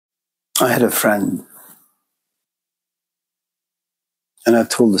I had a friend, and I've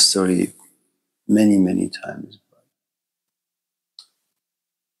told the story many, many times.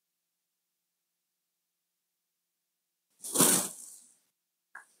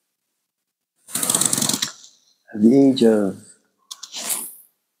 At the age of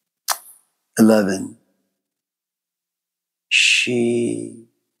 11, she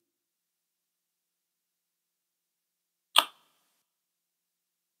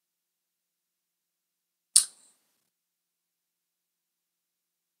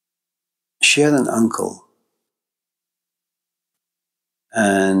had an uncle,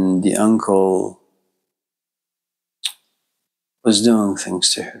 and the uncle was doing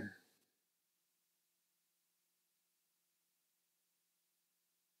things to her.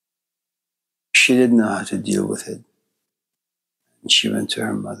 She didn't know how to deal with it, and she went to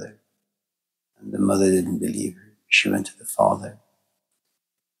her mother, and the mother didn't believe her. She went to the father.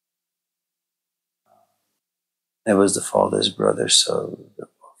 That was the father's brother, so the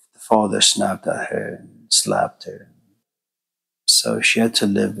father snapped at her and slapped her. So she had to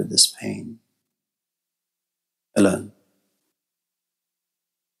live with this pain alone.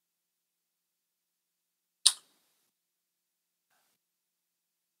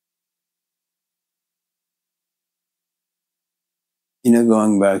 You know,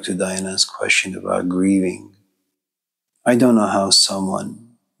 going back to Diana's question about grieving, I don't know how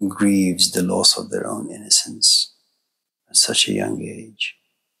someone grieves the loss of their own innocence at such a young age.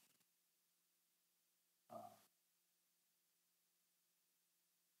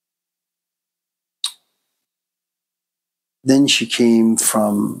 Then she came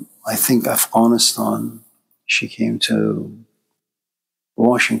from, I think, Afghanistan. She came to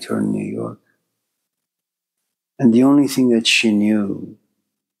Washington, New York. And the only thing that she knew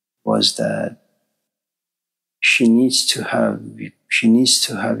was that she needs to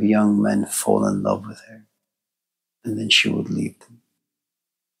have young men fall in love with her, and then she would leave them.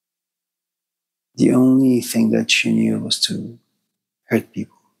 The only thing that she knew was to hurt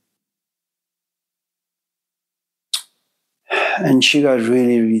people. And she got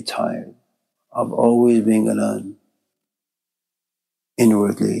really, really tired of always being alone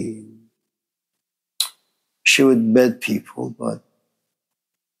inwardly. She would bed people, but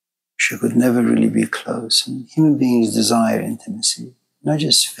she could never really be close. And human beings desire intimacy, not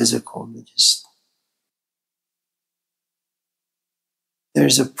just physical,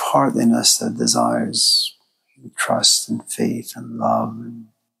 there's a part in us that desires trust and faith and love.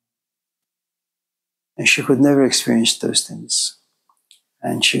 And she could never experience those things.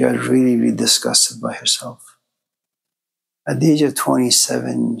 And she got really, really disgusted by herself. At the age of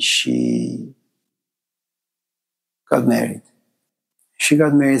 27, she got married. She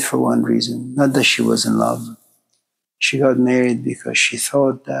got married for one reason, not that she was in love. She got married because she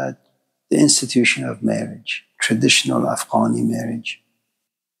thought that the institution of marriage, traditional Afghani marriage,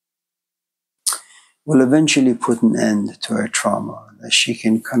 will eventually put an end to her trauma, that she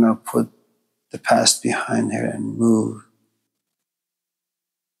can kind of put the past behind her and move.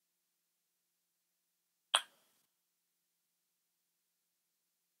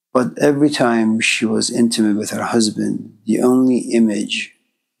 But every time she was intimate with her husband, the only image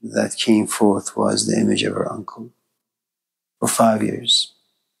that came forth was the image of her uncle for 5 years.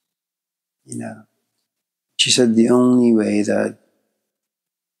 You know, she said the only way that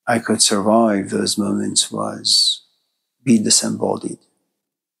I could survive those moments was be disembodied.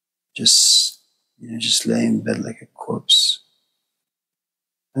 Just lay in bed like a corpse.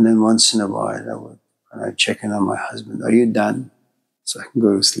 And then once in a while, I'd check in on my husband. Are you done? So I can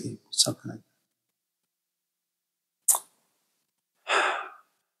go to sleep, something like that.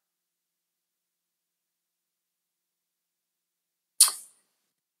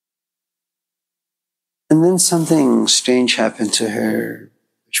 And then something strange happened to her,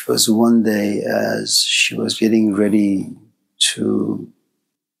 which was one day as she was getting ready to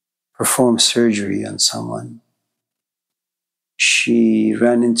perform surgery on someone, she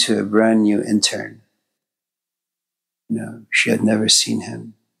ran into a brand new intern. You know, she had never seen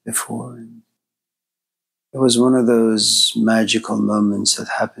him before. And it was one of those magical moments that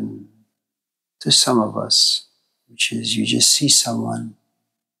happen to some of us, which is you just see someone,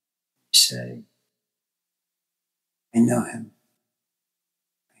 you say, I know him,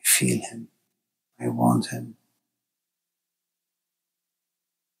 I feel him, I want him.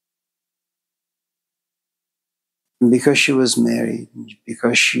 And because she was married,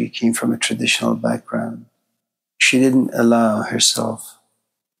 because she came from a traditional background, she didn't allow herself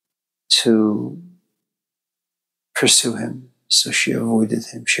to pursue him. So she avoided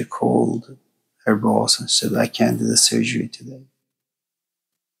him. She called her boss and said, I can't do the surgery today.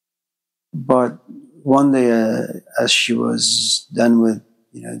 But one day, as she was done with,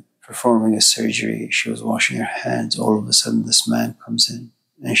 performing a surgery, she was washing her hands. All of a sudden, this man comes in,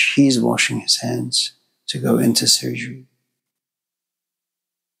 and she's washing his hands to go into surgery.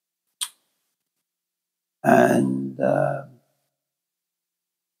 And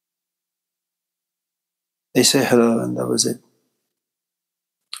they say hello, and that was it.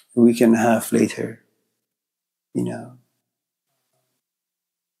 A week and a half later, they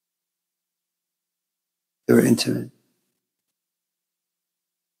were intimate.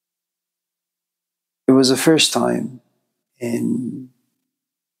 It was the first time in,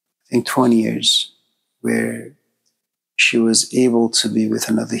 I think, 20 years where she was able to be with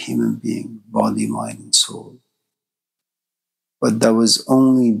another human being, body, mind, and soul. But that was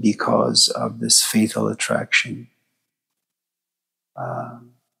only because of this fatal attraction.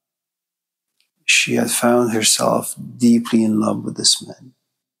 She had found herself deeply in love with this man.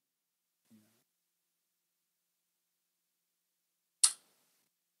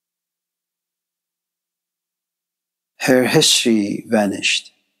 Her history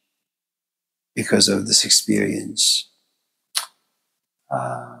vanished because of this experience.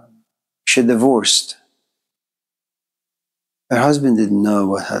 She divorced. Her husband didn't know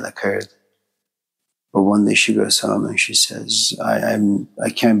what had occurred. But one day she goes home and she says, I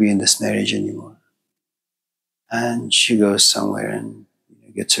can't be in this marriage anymore. And she goes somewhere and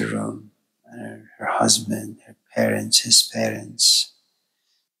gets a room. And her husband, her parents, his parents,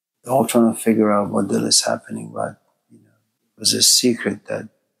 they're all trying to figure out what the hell is happening. But it was a secret that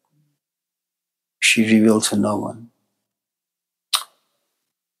she revealed to no one.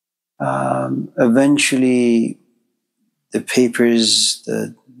 Eventually, the papers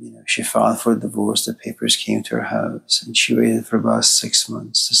that she filed for divorce, the papers came to her house, and she waited for about 6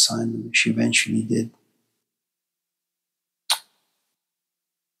 months to sign them. She eventually did.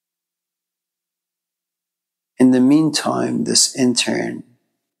 In the meantime, this intern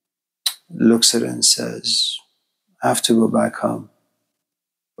looks at her and says, I have to go back home.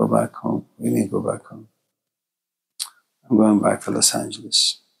 Go back home? What do you mean go back home? I'm going back to Los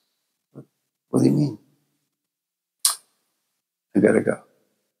Angeles. What do you mean? I gotta go.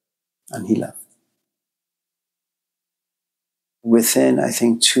 And he left. Within, I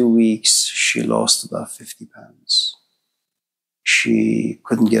think, 2 weeks, she lost about 50 pounds. She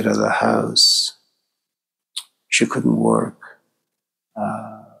couldn't get out of the house. She couldn't work.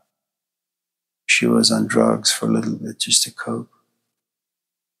 She was on drugs for a little bit just to cope.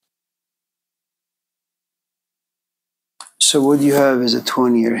 So what you have is a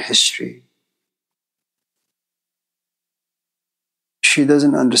 20-year history. She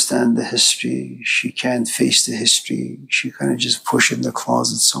doesn't understand the history. She can't face the history. She kind of just pushes it in the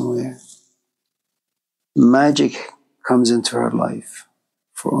closet somewhere. Magic comes into her life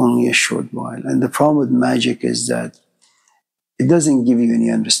for only a short while. And the problem with magic is that it doesn't give you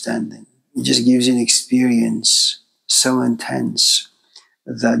any understanding. It just gives you an experience so intense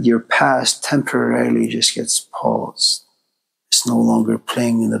that your past temporarily just gets paused. It's no longer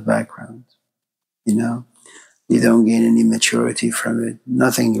playing in the background. You don't gain any maturity from it.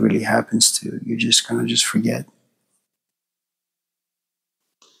 Nothing really happens to it. You just kind of just forget.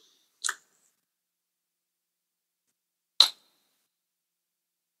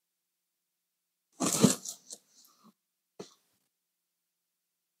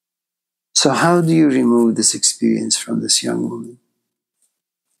 So how do you remove this experience from this young woman?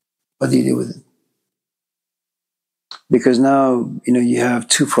 What do you do with it? Because now, you have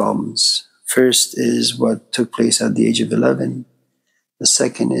two problems. First is what took place at the age of 11. The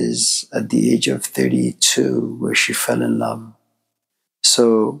second is at the age of 32, where she fell in love.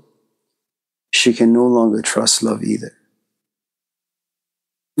 So she can no longer trust love either.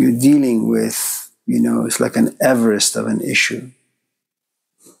 You're dealing with, it's like an Everest of an issue.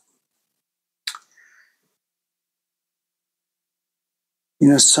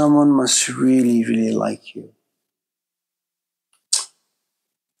 Someone must really, really like you.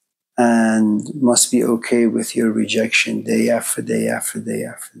 And must be okay with your rejection day after day after day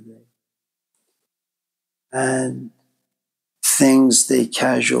after day. And things stay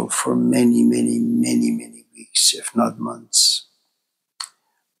casual for many, many, many, many weeks, if not months,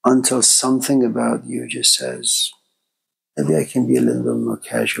 until something about you just says, maybe I can be a little bit more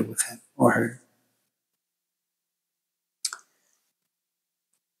casual with him or her.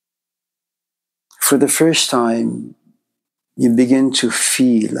 For the first time, you begin to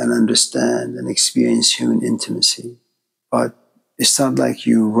feel and understand and experience human intimacy, but it's not like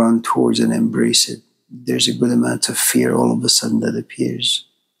you run towards and embrace it. There's a good amount of fear all of a sudden that appears.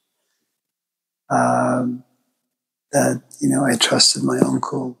 That, I trusted my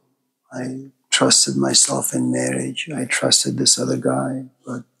uncle. I trusted myself in marriage. I trusted this other guy,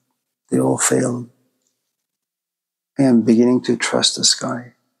 but they all failed. I am beginning to trust this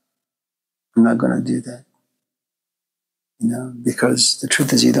guy. I'm not going to do that. Because the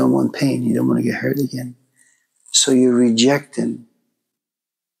truth is you don't want pain. You don't want to get hurt again. So you reject him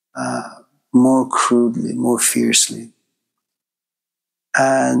more crudely, more fiercely.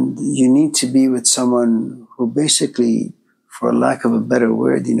 And you need to be with someone who basically, for lack of a better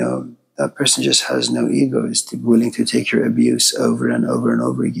word, that person just has no ego, is willing to take your abuse over and over and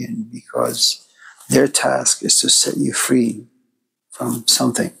over again, because their task is to set you free from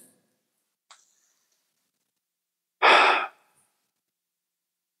something.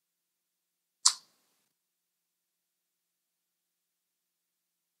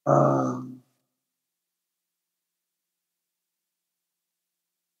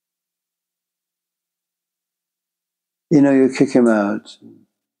 You kick him out.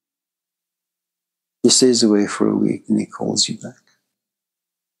 He stays away for a week and he calls you back.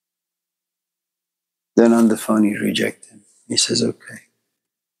 Then on the phone you reject him. He says, okay,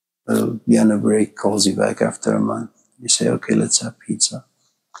 we'll be on a break, calls you back after a month. You say, okay, let's have pizza.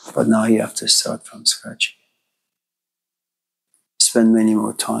 But now you have to start from scratch. Spend many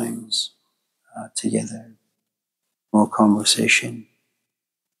more times together, more conversation.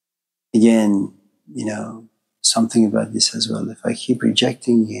 Again, something about this as well. If I keep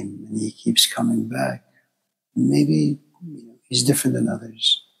rejecting him and he keeps coming back, maybe he's different than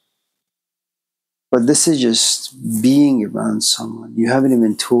others. But this is just being around someone. You haven't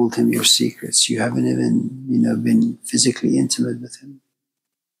even told him your secrets. You haven't even, been physically intimate with him.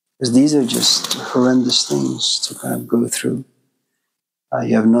 Because these are just horrendous things to kind of go through.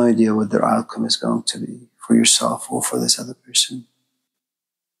 You have no idea what their outcome is going to be for yourself or for this other person.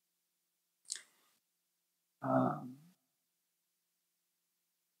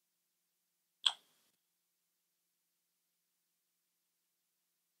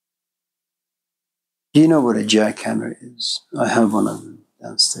 Do you know what a jackhammer is? I have one of them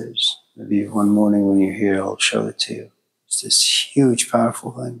downstairs. Maybe one morning when you're here, I'll show it to you. It's this huge,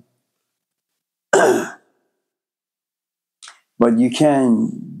 powerful thing. But you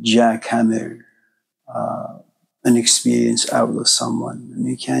can jackhammer an experience out of someone, and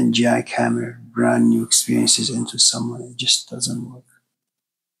you can jackhammer brand new experiences into someone. It just doesn't work.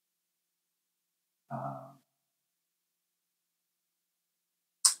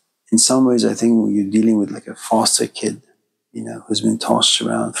 In some ways, I think when you're dealing with like a foster kid, who's been tossed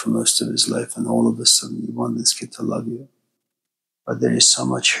around for most of his life, and all of a sudden you want this kid to love you. But there is so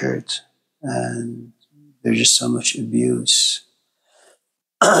much hurt, and there's just so much abuse,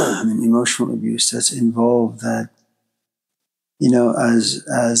 emotional abuse that's involved that,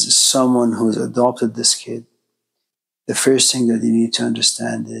 as someone who's adopted this kid, the first thing that you need to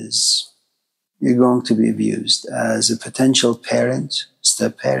understand is you're going to be abused. As a potential parent,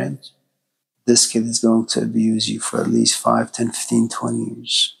 step-parent, this kid is going to abuse you for at least 5, 10, 15, 20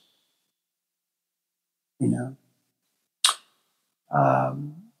 years.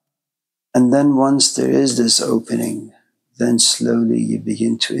 And then once there is this opening, then slowly you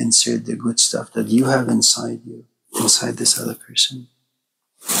begin to insert the good stuff that you have inside you, inside this other person.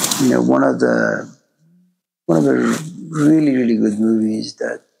 One of the really, really good movies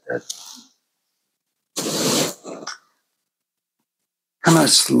that kind of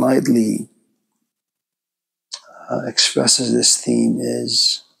slightly expresses this theme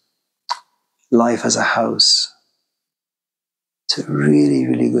is Life as a House. It's a really,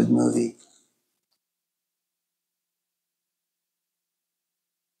 really good movie.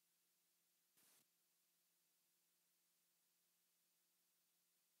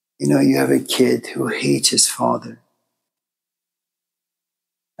 You have a kid who hates his father.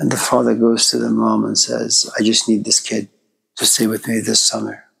 And the father goes to the mom and says, I just need this kid to stay with me this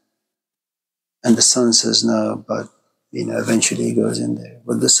summer. And the son says no, but eventually he goes in there.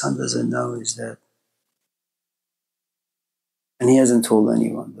 What the son doesn't know is that, and he hasn't told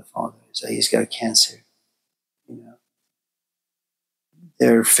anyone, the father, is that he's got cancer.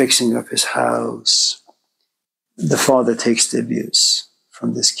 They're fixing up his house. The father takes the abuse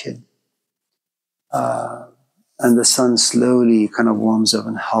from this kid. And the son slowly kind of warms up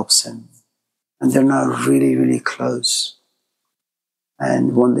and helps him. And they're now really, really close.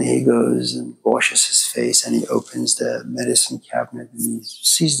 And one day he goes and washes his face and he opens the medicine cabinet and he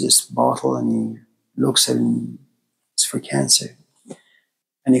sees this bottle and he looks at it and it's for cancer.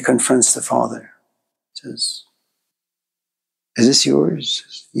 And he confronts the father. He says, is this yours?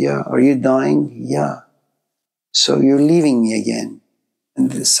 He says, yeah. Are you dying? Yeah. So you're leaving me again. And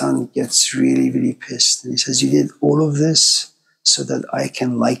the son gets really, really pissed. And he says, you did all of this so that I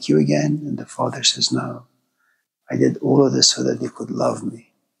can like you again? And the father says, no, I did all of this so that you could love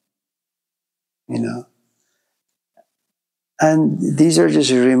me, you know. And these are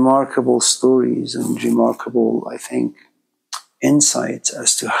just remarkable stories and remarkable, I think, insights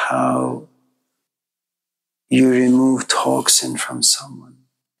as to how you remove toxin from someone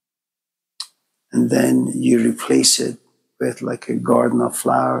and then you replace it with like a garden of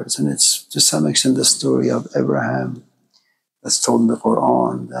flowers. And it's to some extent the story of Abraham that's told in the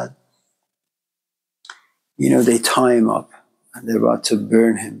Quran, that, you know, they tie him up and they're about to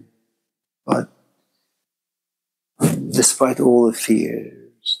burn him. But despite all the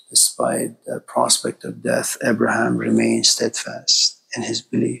fears, despite the prospect of death, Abraham remains steadfast in his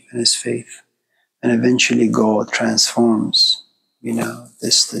belief and his faith. And eventually God transforms, you know,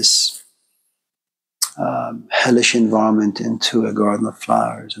 this hellish environment into a garden of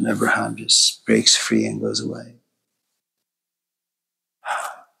flowers, and Abraham just breaks free and goes away.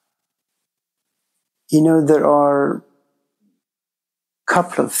 You know, there are a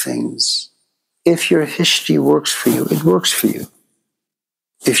couple of things. If your history works for you, it works for you.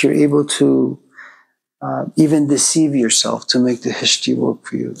 If you're able to even deceive yourself to make the history work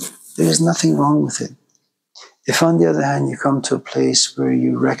for you, there is nothing wrong with it. If, on the other hand, you come to a place where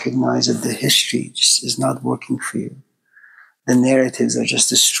you recognize that the history just is not working for you, the narratives are just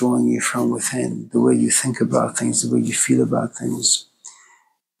destroying you from within, the way you think about things, the way you feel about things,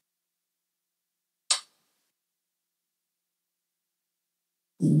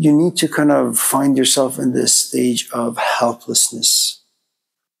 you need to kind of find yourself in this stage of helplessness.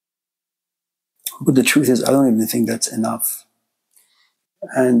 But the truth is, I don't even think that's enough.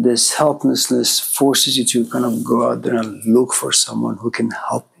 And this helplessness forces you to kind of go out there and look for someone who can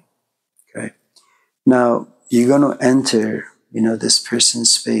help you. Okay. Now, you're going to enter, you know, this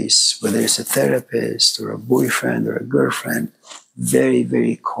person's space, whether it's a therapist or a boyfriend or a girlfriend, very,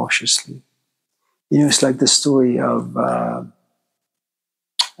 very cautiously. You know, it's like the story of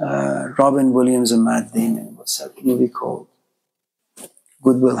Robin Williams and Matt Damon. What's that movie called?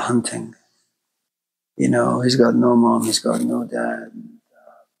 Good Will Hunting. You know, he's got no mom, he's got no dad,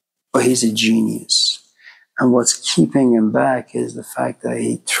 but he's a genius. And what's keeping him back is the fact that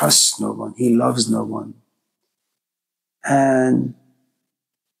he trusts no one, he loves no one. And,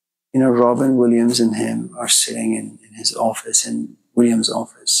 you know, Robin Williams and him are sitting in his office, in Williams'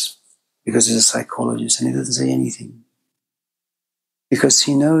 office, because he's a psychologist, and he doesn't say anything. Because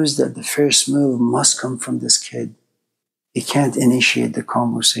he knows that the first move must come from this kid. He can't initiate the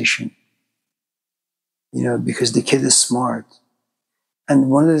conversation, you know, because the kid is smart. And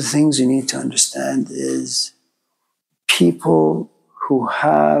one of the things you need to understand is people who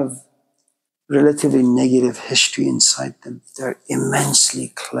have relatively negative history inside them, they're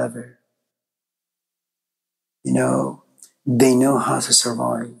immensely clever. You know, they know how to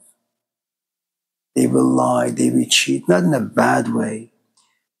survive. They will lie, they will cheat, not in a bad way,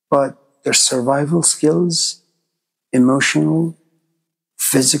 but their survival skills, emotional,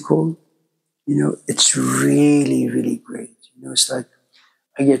 physical, you know, it's really, really great. You know, it's like,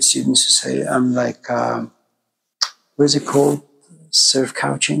 I get students who say, I'm like, what is it called? Surf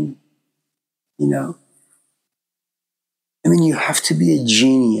couching, you know? I mean, you have to be a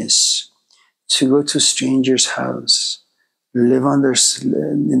genius to go to a stranger's house, live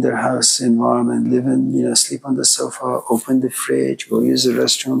in their house environment, live in, you know, sleep on the sofa, open the fridge, go use the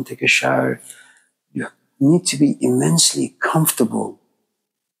restroom, take a shower. You need to be immensely comfortable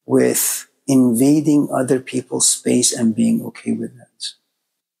with invading other people's space and being okay with that.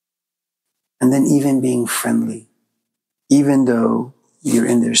 And then even being friendly, even though you're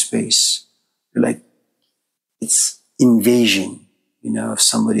in their space, you're like, it's invasion, you know, of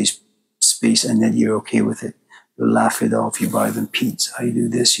somebody's space, and then you're okay with it. You laugh it off, you buy them pizza, you do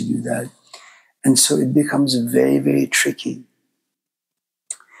this, you do that. And so it becomes very, very tricky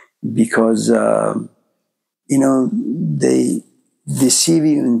because, you know, they deceive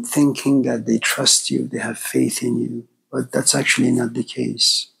you in thinking that they trust you, they have faith in you, but that's actually not the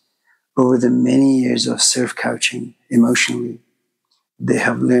case. Over the many years of surf couching emotionally, they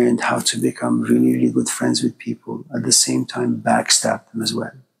have learned how to become really, really good friends with people, at the same time backstab them as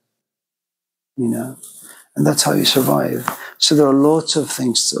well. You know, and that's how you survive. So there are lots of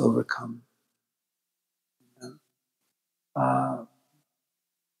things to overcome.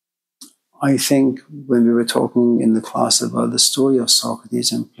 I think when we were talking in the class about the story of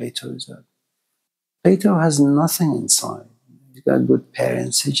Socrates and Plato, is that Plato has nothing inside. He's got good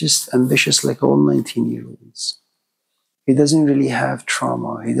parents. He's just ambitious like all 19-year-olds. He doesn't really have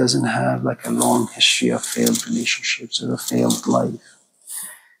trauma. He doesn't have like a long history of failed relationships or a failed life.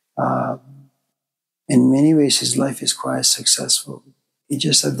 In many ways, his life is quite successful. It's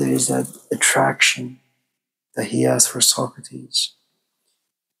just that there is that attraction that he has for Socrates.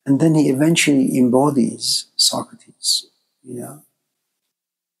 And then he eventually embodies Socrates, you know.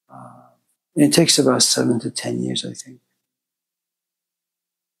 And it takes about 7 to 10 years, I think.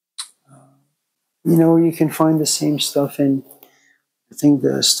 You know, you can find the same stuff in, I think,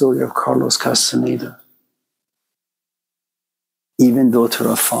 the story of Carlos Castaneda, even Daughter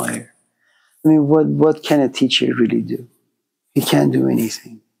of Fire. I mean, what can a teacher really do? He can't do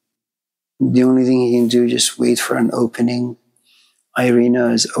anything. The only thing he can do is just wait for an opening. Irina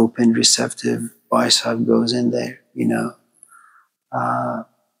is open, receptive. Baisab goes in there, you know.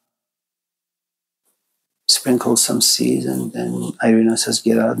 Sprinkles some seeds, and then Irina says,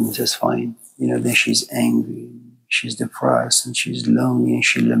 get out, and says, fine. You know, then she's angry, she's depressed, and she's lonely, and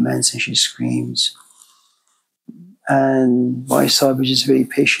she laments, and she screams. And Baisab is just very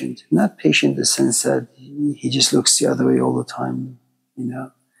patient. Not patient in the sense that he just looks the other way all the time, you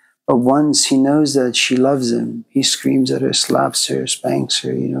know. But once he knows that she loves him, he screams at her, slaps her, spanks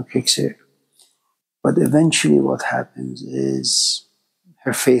her, you know, kicks her. But eventually what happens is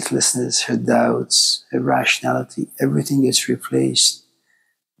her faithlessness, her doubts, her rationality, everything gets replaced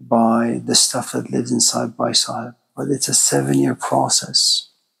by the stuff that lives inside Baisab. But it's a 7-year process,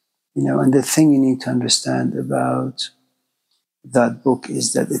 you know. And the thing you need to understand about that book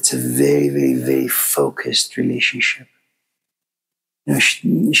is that it's a very, very, very focused relationship. You know,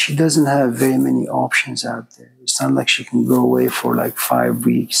 she doesn't have very many options out there. It's not like she can go away for like 5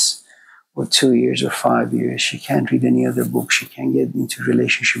 weeks or 2 years or 5 years. She can't read any other book. She can't get into a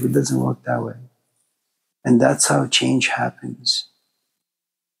relationship. It doesn't work that way. And that's how change happens.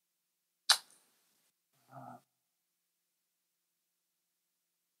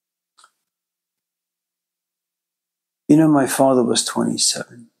 You know, my father was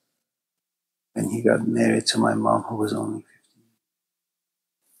 27 when he got married to my mom, who was only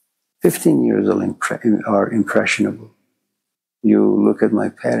 15 years old are impressionable. You look at my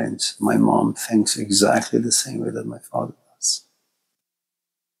parents, my mom thinks exactly the same way that my father does.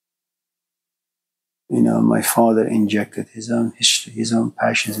 You know, my father injected his own history, his own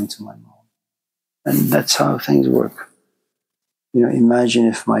passions into my mom. And that's how things work. You know, imagine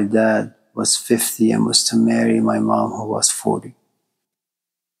if my dad was 50 and was to marry my mom who was 40.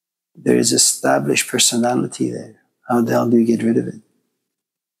 There is established personality there. How the hell do you get rid of it?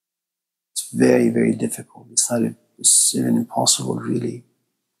 It's very, very difficult. It's even impossible, really.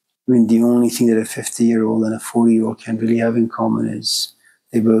 I mean, the only thing that a 50-year-old and a 40-year-old can really have in common is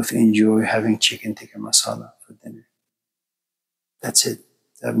they both enjoy having chicken tikka masala for dinner. That's it.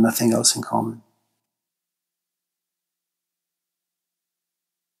 They have nothing else in common.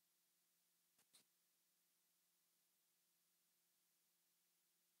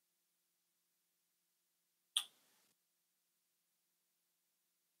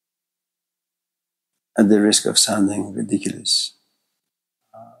 At the risk of sounding ridiculous.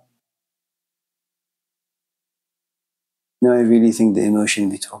 No, I really think the emotion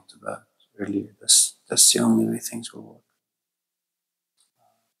we talked about earlier, that's the only way things will work.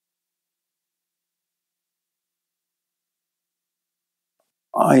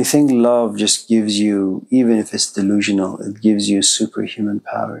 I think love just gives you, even if it's delusional, it gives you superhuman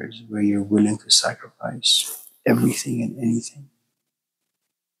powers where you're willing to sacrifice everything and anything.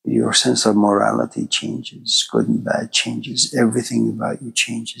 Your sense of morality changes, good and bad changes, everything about you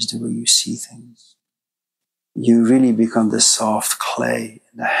changes, the way you see things. You really become the soft clay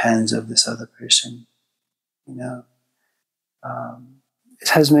in the hands of this other person, you know. It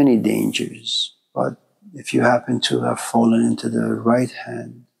has many dangers, but if you happen to have fallen into the right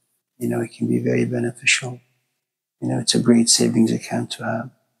hand, you know, it can be very beneficial. You know, it's a great savings account to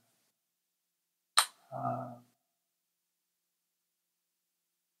have.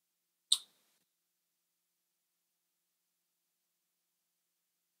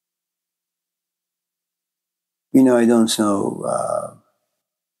 You know, I don't know.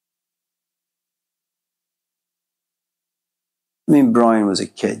 I mean, Brian was a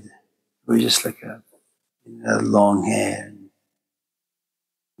kid. He was just like long hair, and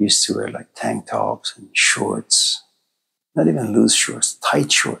used to wear like tank tops and shorts, not even loose shorts,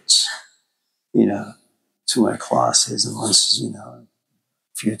 tight shorts, you know, to my classes. And once, you know,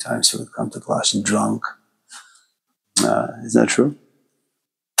 a few times he would come to class drunk. Is that true?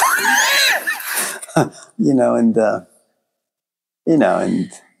 You know, and, you know,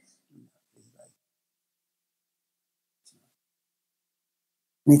 and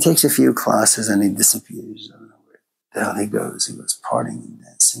he takes a few classes and he disappears. I don't know where the hell he goes. He goes partying and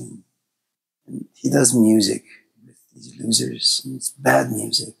dancing. And he does music with these losers. And it's bad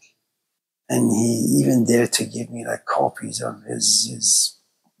music. And he even dared to give me like copies of his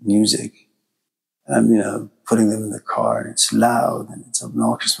music. I'm, putting them in the car, and it's loud and it's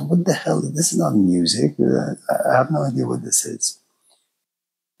obnoxious. But what the hell? This is not music. I have no idea what this is.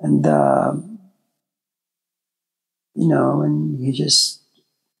 And, and he just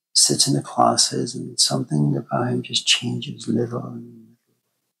sits in the classes, and something about him just changes little. And,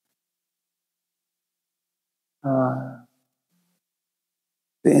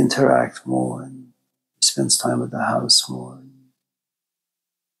 we interact more, and he spends time at the house more.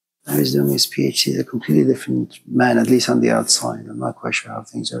 Now he's doing his PhD. He's a completely different man, at least on the outside. I'm not quite sure how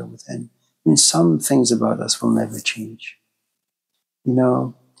things are within. I mean, some things about us will never change,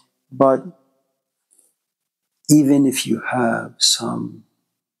 but even if you have some,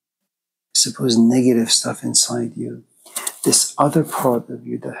 I suppose, negative stuff inside you, this other part of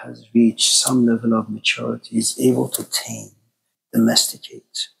you that has reached some level of maturity is able to tame,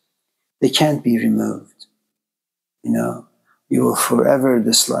 domesticate. They can't be removed, You will forever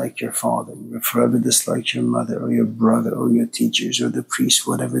dislike your father. You will forever dislike your mother or your brother or your teachers or the priest,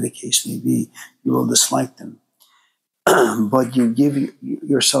 whatever the case may be. You will dislike them. But you give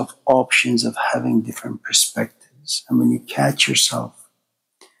yourself options of having different perspectives. And when you catch yourself,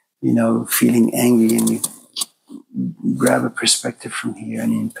 feeling angry, and you grab a perspective from here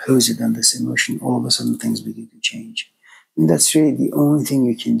and you impose it on this emotion, all of a sudden things begin to change. And that's really the only thing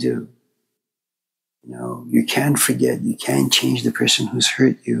you can do. You can't forget, you can't change the person who's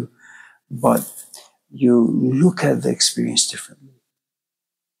hurt you, but you look at the experience differently.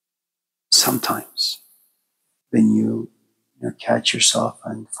 Sometimes, when you catch yourself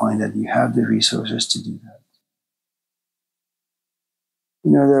and find that you have the resources to do that.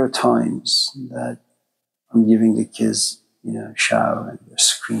 There are times that I'm giving the kids, a shower, and they're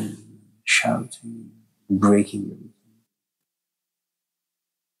screaming, shouting, breaking everything.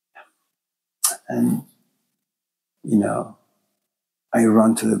 And, I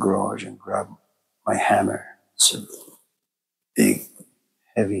run to the garage and grab my hammer. It's a big,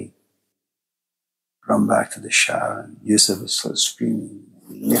 heavy. Run back to the shower, and Yusuf is still screaming.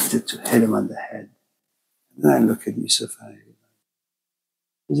 We lift it to hit him on the head. And then I look at Yusuf and I realize,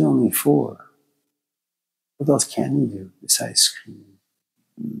 he's only 4. What else can he do besides screaming?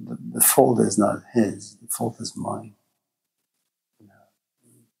 The fault is not his. The fault is mine.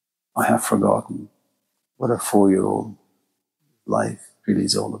 I have forgotten what a 4-year-old life really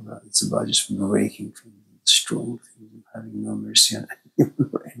is all about. It's about just breaking things, destroying things, and having no mercy on anyone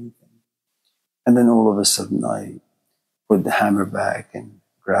or anything. And then all of a sudden I put the hammer back and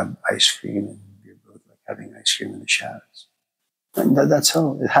grab ice cream, and we're both like having ice cream in the showers. And that's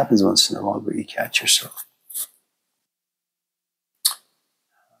how it happens once in a while, where you catch yourself.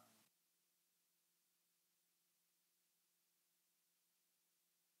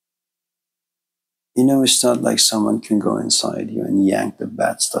 It's not like someone can go inside you and yank the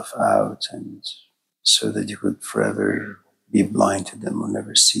bad stuff out, and so that you could forever be blind to them or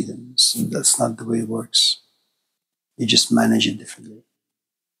never see them. So that's not the way it works. You just manage it differently.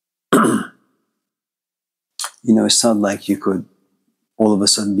 It's not like you could all of a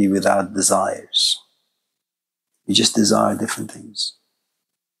sudden be without desires. You just desire different things.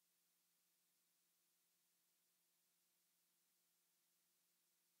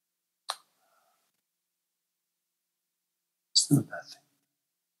 It's not a bad thing.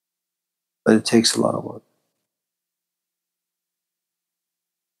 But it takes a lot of work.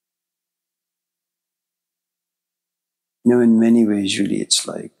 In many ways, really, it's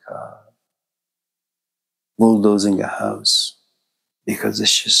like bulldozing a house, because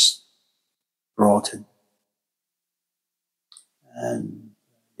it's just rotted. And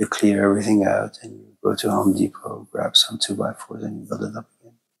you clear everything out, and you go to Home Depot, grab some 2x4s, and you build it up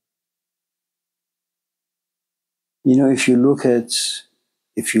again. If you look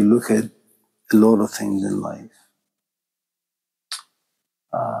at a lot of things in life,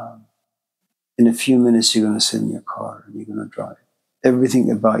 in a few minutes you're going to sit in your car and you're going to drive.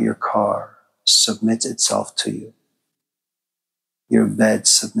 Everything about your car submits itself to you. Your bed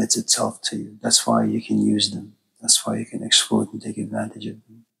submits itself to you. That's why you can use them. That's why you can exploit and take advantage of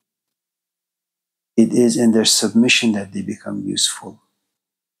them. It is in their submission that they become useful.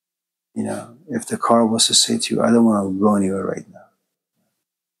 If the car was to say to you, I don't want to go anywhere right now,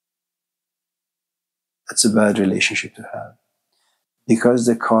 that's a bad relationship to have. Because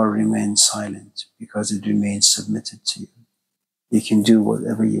the car remains silent, because it remains submitted to you, you can do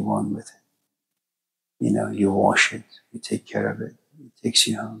whatever you want with it. You wash it, you take care of it, it takes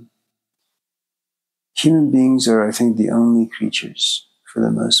you home. Human beings are, I think, the only creatures, for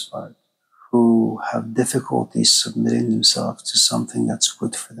the most part, who have difficulty submitting themselves to something that's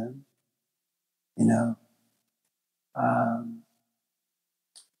good for them. you know. Um,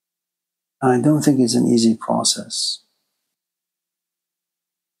 I don't think it's an easy process.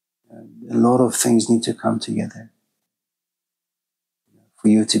 A lot of things need to come together for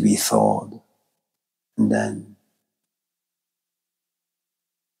you to be thawed, and then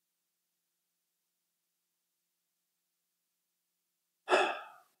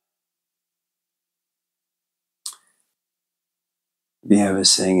we have a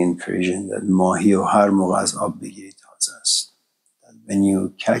saying in Persian that "Mahi o har moga az ab begiri taze ast." That when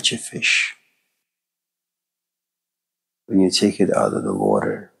you catch a fish, when you take it out of the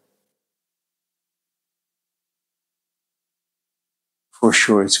water, for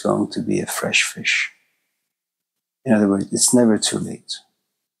sure it's going to be a fresh fish. In other words, it's never too late.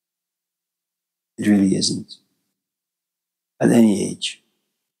 It really isn't. At any age,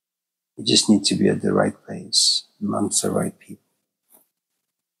 you just need to be at the right place, amongst the right people.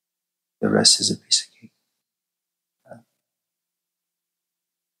 The rest is a piece of cake.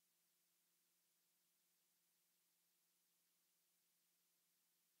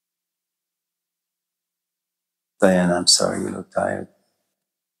 Diane, I'm sorry you look tired.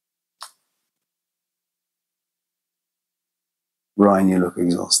 Ryan, you look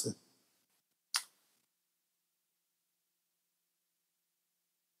exhausted.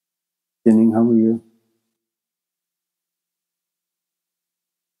 Jenning, how are you?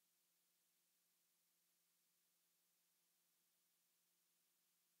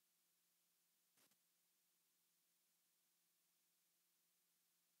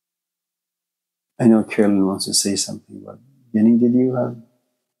 I know Carolyn wants to say something, but Jenning, did you have?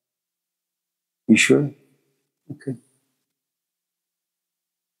 You sure? Okay.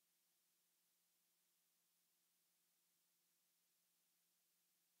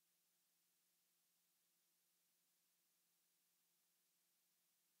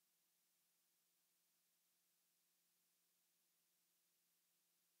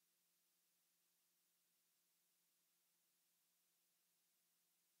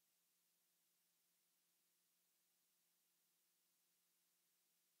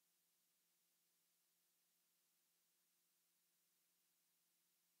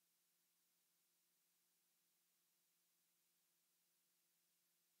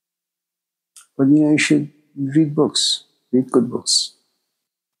 But you should read books. Read good books.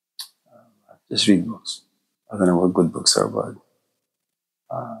 Just read books. I don't know what good books are, but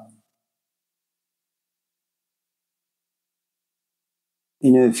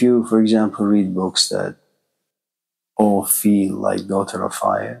if you, for example, read books that all feel like Daughter of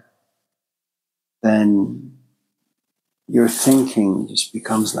Fire, then your thinking just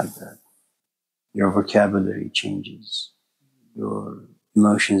becomes like that. Your vocabulary changes. Your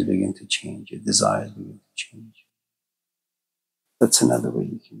emotions begin to change. Your desires begin to change. That's another way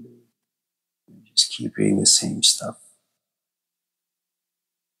you can do it. Just keep reading the same stuff.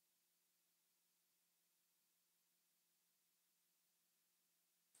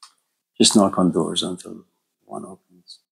 Just knock on doors until one opens.